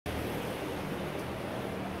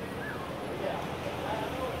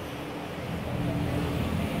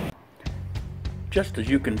Just as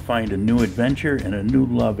you can find a new adventure and a new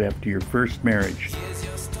love after your first marriage,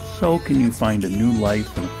 so can you find a new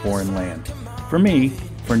life in a foreign land. For me,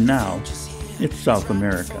 for now, it's South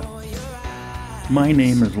America. My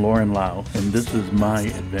name is Lauren Lau, and this is my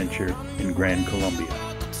adventure in Gran Colombia.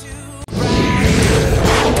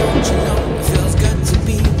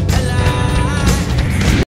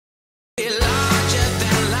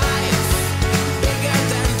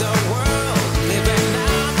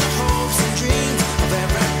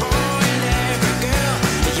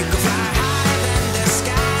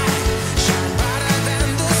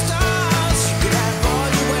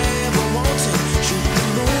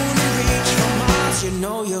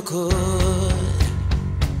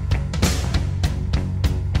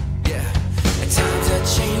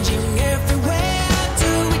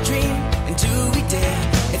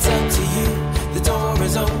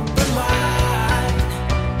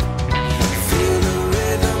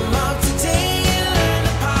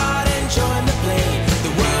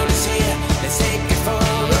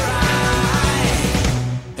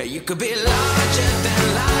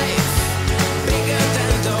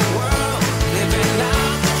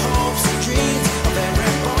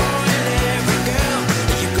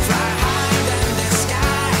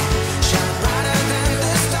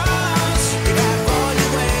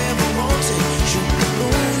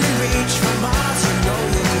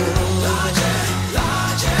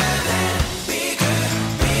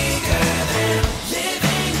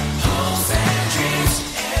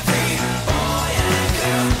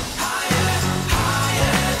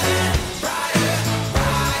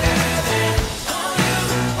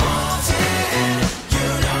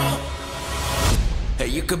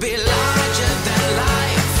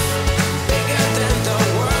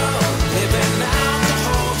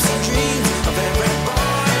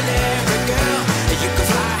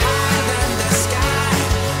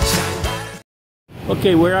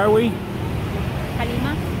 Okay, where are we?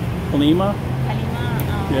 Calima. Calima?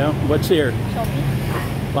 Calima. Yeah, what's here?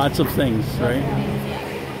 Shopping. Lots of things, right? Things, yeah.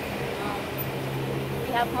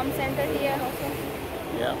 We have home center here also.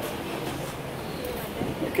 Yeah.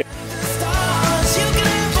 Okay.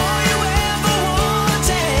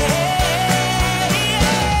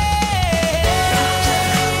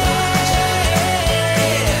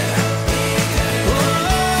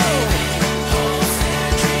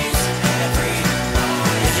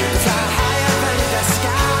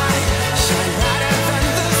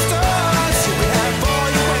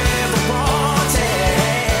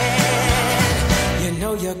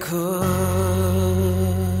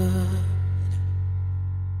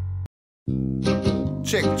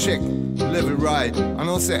 Check, live it right. I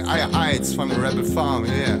know say I heights from the rebel farm,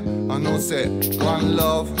 yeah. I know say one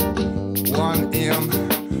love, one aim,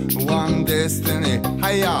 one destiny.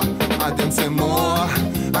 Hiya, I them say more.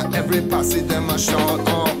 And every passage them a shout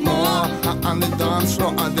out more. And on the dance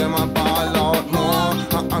floor, and them a ball out more.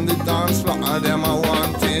 And on the dance floor, and them a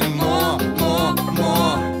wanting more.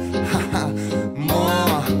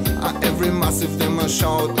 More. And every massive them a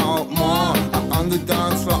shout out more. And on the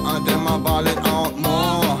dance floor, and them a ball it out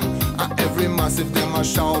more. And every massive them a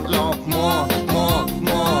shout loud more.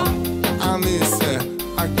 And me say,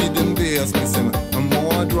 I give them bass, me say,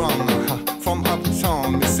 more drum. From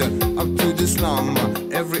uptown, me say, up to the slum.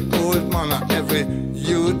 Every old man, every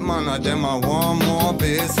youth man, them a want more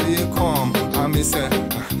bass, we come. And me say,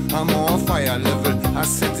 I'm more fire level, I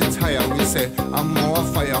set it higher. We say, I'm more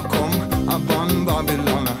fire come. I burn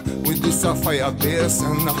Babylon with this a fire bass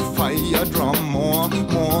and a fire drum. More.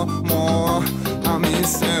 And me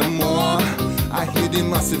say more. I hear the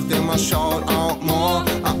massive, them a shout out more.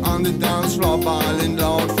 And on the dance floor, balling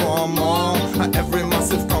loud for more. And every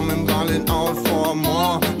massive coming balling out for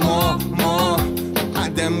more.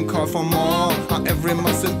 And them call for more. And every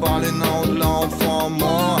massive balling out loud for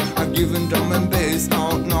more. And giving drum and bass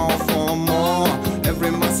out now for more.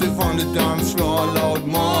 Every massive on the dance floor loud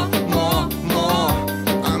more.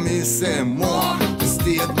 And me say more. The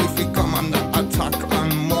state if we come under attack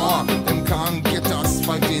and more. Them can't get us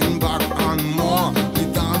fighting back and more. We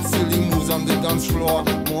dance silly moves on the dance floor.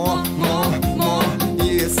 More.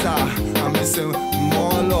 Yes sir. And me say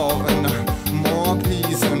more love and more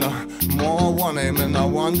peace and more one aim and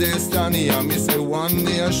one destiny. And me say one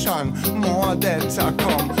nation. More that I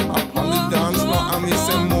come up on the dance floor. And me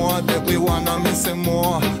say more that we want. And me say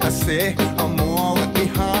more. I say more what we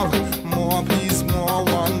have. More peace, more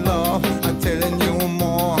one love. I'm telling you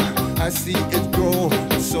more. I see it grow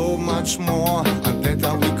so much more. And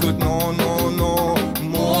better we could know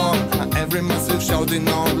more. And every massive shouting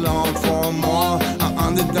out loud for more. And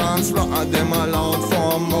on the dance floor, them allowed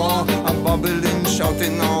for more. And bubbling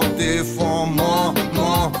shouting out there for more.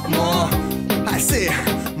 I say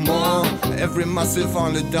more. Every massive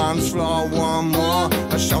on the dance floor want more.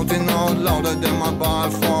 I'm shouting out louder than my ball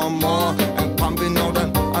for more. And pumping out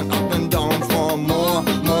and up and down for more.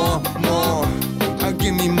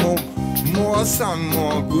 Give me more sun,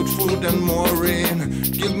 more good food and more rain.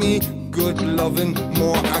 Give me good loving,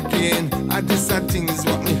 more again. I decide things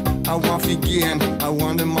what me I want to gain. I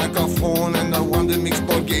want the microphone and I want the mix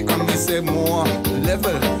board gate. And me say more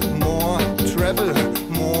level, more treble,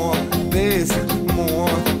 more bass, more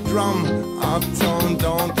drum. Uptown,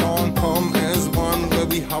 downtown, come as one. Where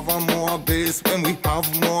we have a more bass, when we have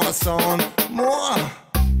more sound, more.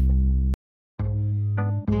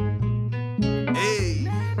 Hey,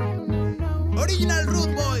 original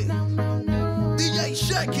rude boy, DJ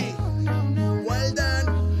Shaky. Well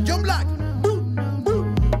done, John Black.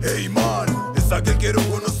 Hey man, esa que quiero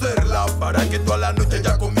conocerla, para que toda la noche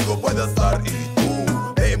ya conmigo pueda estar. Y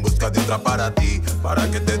tú, en busca de otra para ti, para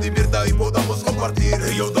que te divierta y podamos compartir.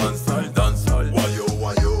 Hey yo danzal, danzal, guayo,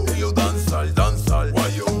 guayo. Hey yo danzal, danzal,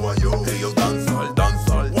 guayo, guayo. Hey yo danzal,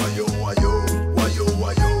 danzal, guayo, guayo. Guayo,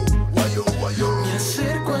 guayo, guayo, guayo. Me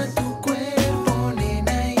acerco a tu cuerpo,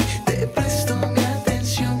 nena, y te presto mi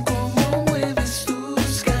atención. Cómo mueves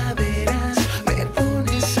tus caderas, me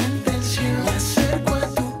pones en tensión. Me acerco a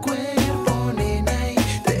tu cuerpo, nena, y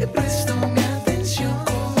te presto mi atención.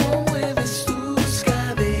 Cómo mueves tus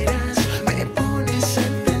caderas, me pones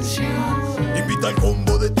en tensión. Invita al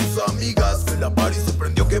combo de tus amigas, que la party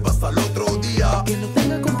sorprendió que vas al otro día. Que no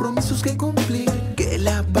tenga compromisos que cumplir, que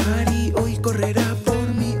la party hoy correrá por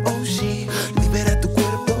mí, oh sí. Libera tu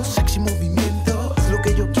cuerpo, sexy movimiento, es lo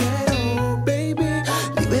que yo quiero, baby.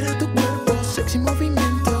 Libera tu cuerpo, sexy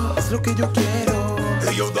movimiento, es lo que yo quiero.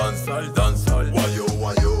 Hey yo danzal, danzal, guayo,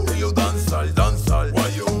 guayo. Hey yo danzal, danzal,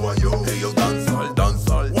 guayo, guayo. Hey yo danzal,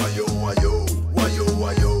 danzal, guayo, guayo. Guayo,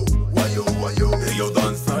 guayo, guayo, guayo. Hey yo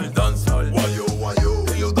danzal, danzal, guayo, guayo.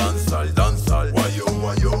 Hey yo danzal, danzal, guayo,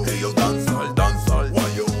 guayo. Hey yo danzal, danzal,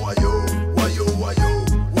 guayo, guayo. Guayo, guayo,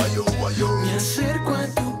 guayo, guayo. Me acerco a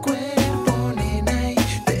tu cuerpo, nena, y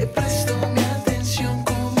te presto mi atención.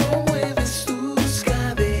 Cómo mueves tus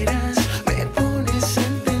caderas, me pones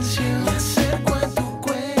en tensión. Me acerco a tu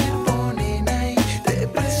cuerpo, nena, y te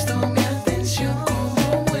presto mi atención.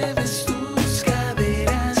 Cómo mueves tus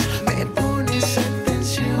caderas, me pones en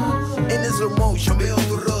tensión. En slow motion veo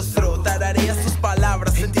tu rostro, tarareas tus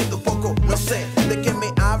palabras, entiendo poco, no sé de qué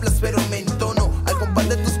me hablas, pero me entono al compás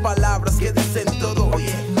de tus palabras que dicen todo.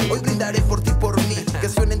 Oye, hoy brindaré por ti, por mí, que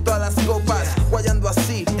suenen todas las copas, guayando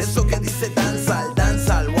así, eso que dice danzal,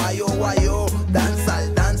 danzal, guayo, guayo,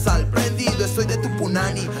 danzal, danzal, prendido estoy de tu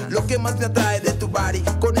punani, lo que más me atrae de tu body,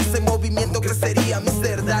 con ese movimiento crecería mi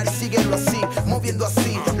ser, dar y síguelo así, moviendo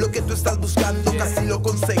así, lo que tú estás buscando casi lo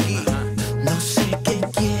conseguí. No sé qué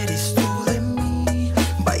quieres tú de mí,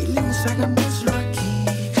 bailemos, hagámoslo aquí.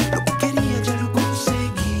 Lo que quería ya lo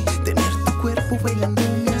conseguí, tener tu cuerpo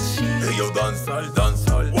bailándome así. Hey yo danzal,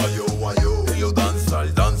 danzal, guayo, guayo. Hey yo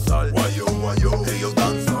danzal, danzal, guayo, guayo. Hey yo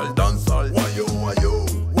danzal, danzal, guayo, guayo.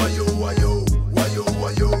 Guayo, guayo, guayo,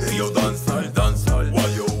 guayo. Hey yo danzal, danzal,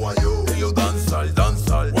 guayo, guayo. Hey yo danzal,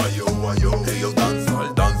 danzal, guayo, guayo. Hey yo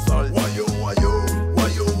danzal, danzal, guayo, guayo.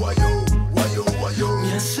 Guayo, guayo, guayo, guayo.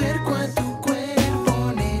 Me acerco a tu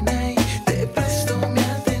cuerpo, nena, y te presto mi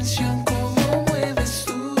atención. Cómo mueves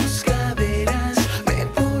tus caderas, me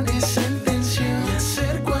pones en tensión. Me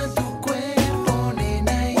acerco a tu cuerpo,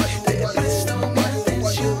 nena, y te presto mi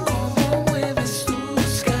atención. Cómo mueves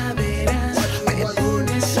tus caderas, me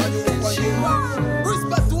pones en tensión.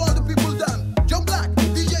 Respect to all the people done, John Black,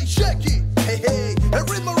 DJ Shaky, hey hey, el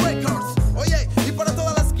Ritmo Records. Oye, y para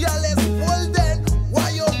todas las guiales, well then,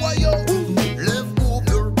 guayo, guayo. Left move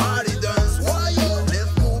your body dance, guayo.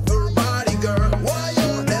 Left move your body girl,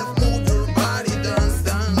 guayo. Left move your body dance,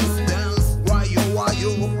 dance, dance, guayo,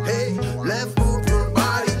 guayo. Hey, left move your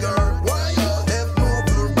body girl, guayo. Left move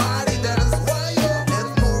your body dance, guayo.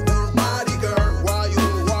 Left move your body girl, guayo,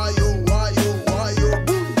 guayo, guayo, guayo.